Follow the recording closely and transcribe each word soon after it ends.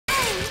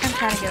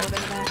trying to get over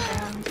the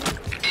background.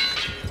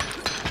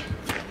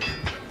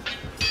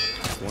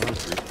 One on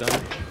the roof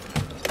done?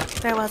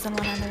 There wasn't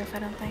one on the roof, I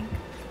don't think.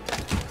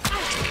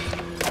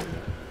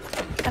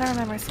 I don't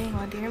remember seeing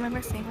one. Do you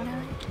remember seeing one,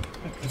 Ellie?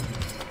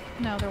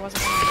 No, there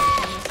wasn't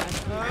one on this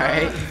side.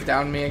 Alright, he's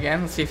down me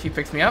again. Let's see if he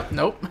picks me up.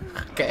 Nope.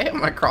 Okay, I'm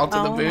gonna crawl to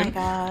the boon. Oh my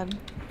god.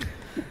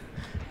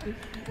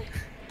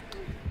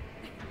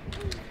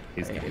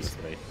 He's going this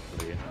way.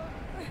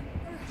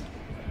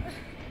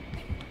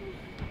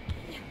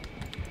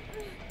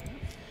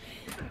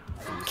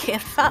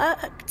 Get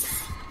fucked.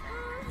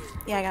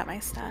 Yeah, I got my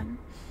stun.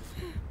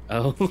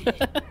 Oh.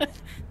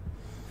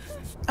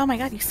 Oh my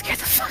god, you scared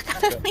the fuck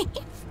out of me.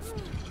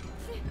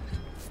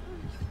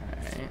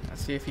 Alright,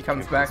 let's see if he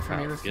comes back for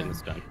me this Getting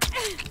time.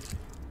 this done.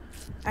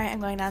 Alright, I'm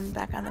going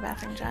back on the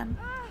bathroom, Jen.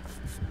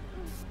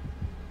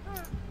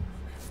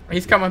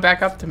 He's coming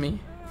back up to me.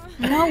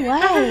 No way.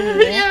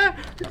 Yeah.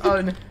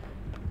 Oh, no.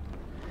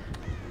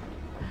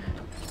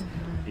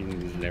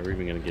 He's never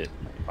even gonna get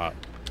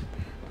popped.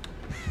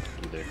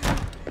 Either.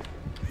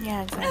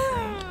 Yeah,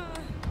 exactly.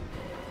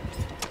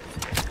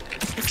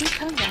 Is he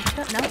coming back?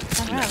 No,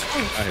 it's on road.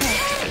 Oh,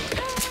 shit.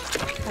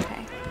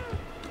 Okay.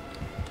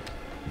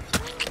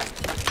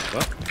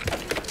 Well.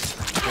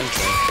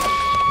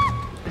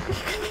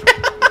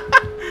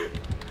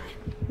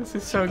 This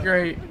is so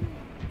great.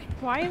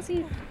 Why is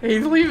he?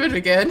 He's leaving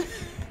again.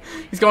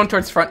 He's going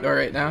towards front door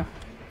right now.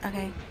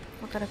 Okay,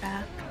 we'll go to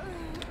back.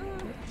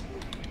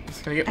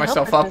 Just gonna get I hope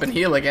myself it up and doesn't-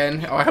 heal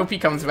again. Oh, I hope he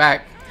comes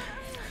back.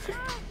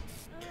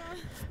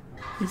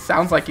 He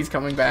sounds like he's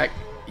coming back.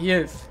 He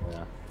is.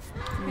 Yeah.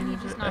 Can you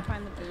just not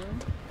find the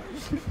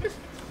boon?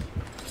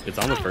 It's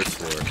on the first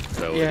floor,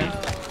 so Yeah.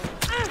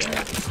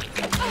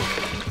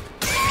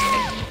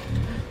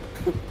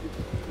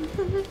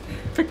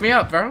 Pick me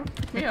up, bro.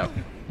 Pick me up.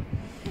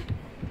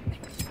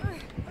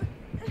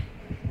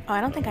 Oh, I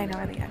don't think I know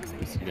where the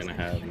exit is. You're gonna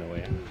have no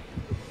way out.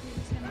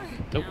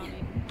 Nope.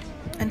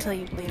 Until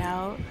you bleed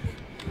out.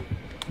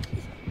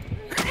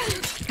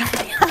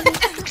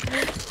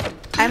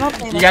 I'm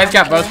opening. You guys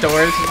got both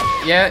doors?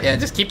 Yeah,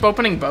 just keep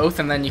opening both,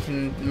 and then you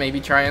can maybe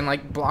try and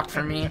like block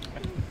for me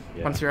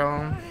Yeah. once you're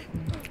all.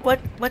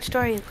 Which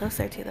door are you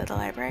closer to? The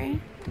library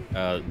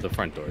The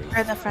front doors.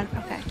 or the front?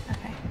 Okay,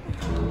 okay.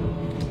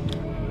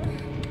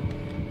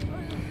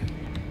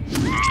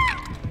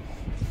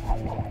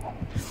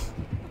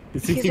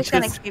 He's just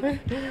gonna keep.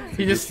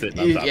 He just, sitting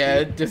on top of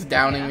you. just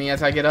downing me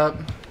as I get up.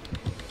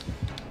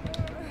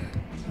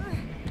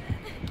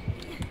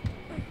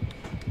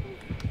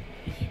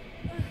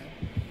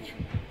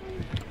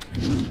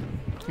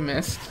 You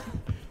missed.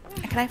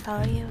 Can I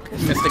follow you?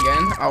 'Cause- You missed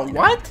again. Oh,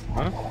 what?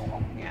 Huh?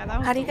 Yeah, that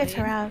was. How do you get to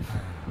delayed. Rav?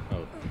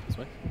 Oh, this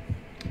way?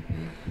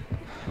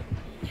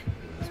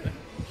 This way.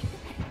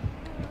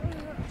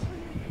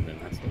 And then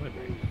that's the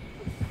library.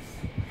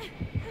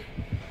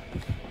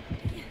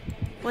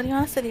 What do you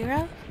want us to do,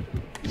 Rav?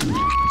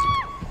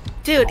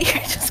 Dude,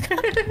 you're just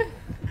gonna.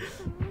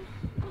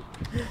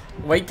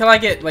 Wait till I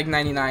get like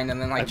 99 and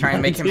then like try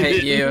and make him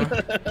hit you.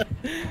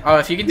 Oh,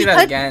 if you can do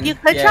that again. You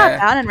could yeah. drop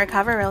down and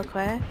recover real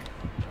quick.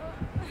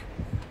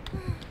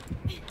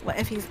 What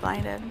if he's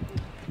blinded?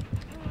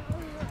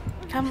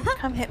 Come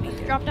hit me,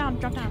 dude. Drop down,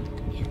 drop down.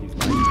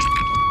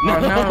 Oh no.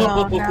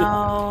 Oh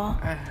no.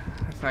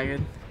 That's not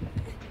good.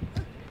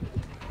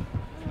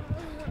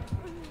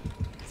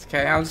 It's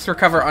okay, I'll just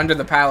recover under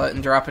the pallet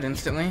and drop it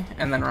instantly,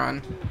 and then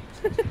run.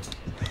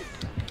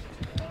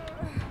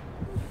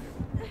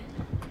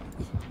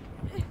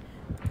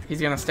 He's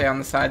gonna stay on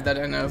the side that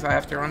I know I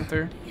have to run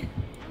through.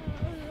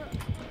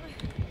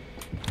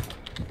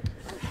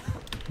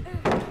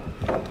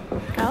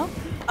 Go.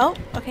 Oh,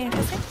 okay,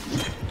 interesting.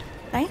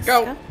 Nice.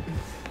 Go.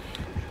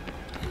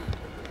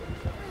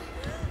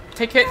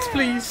 Take hits,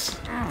 please.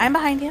 I'm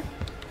behind you.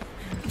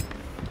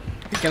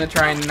 He's gonna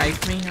try and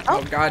knife me.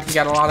 Oh god, he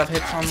got a lot of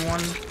hits on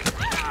one.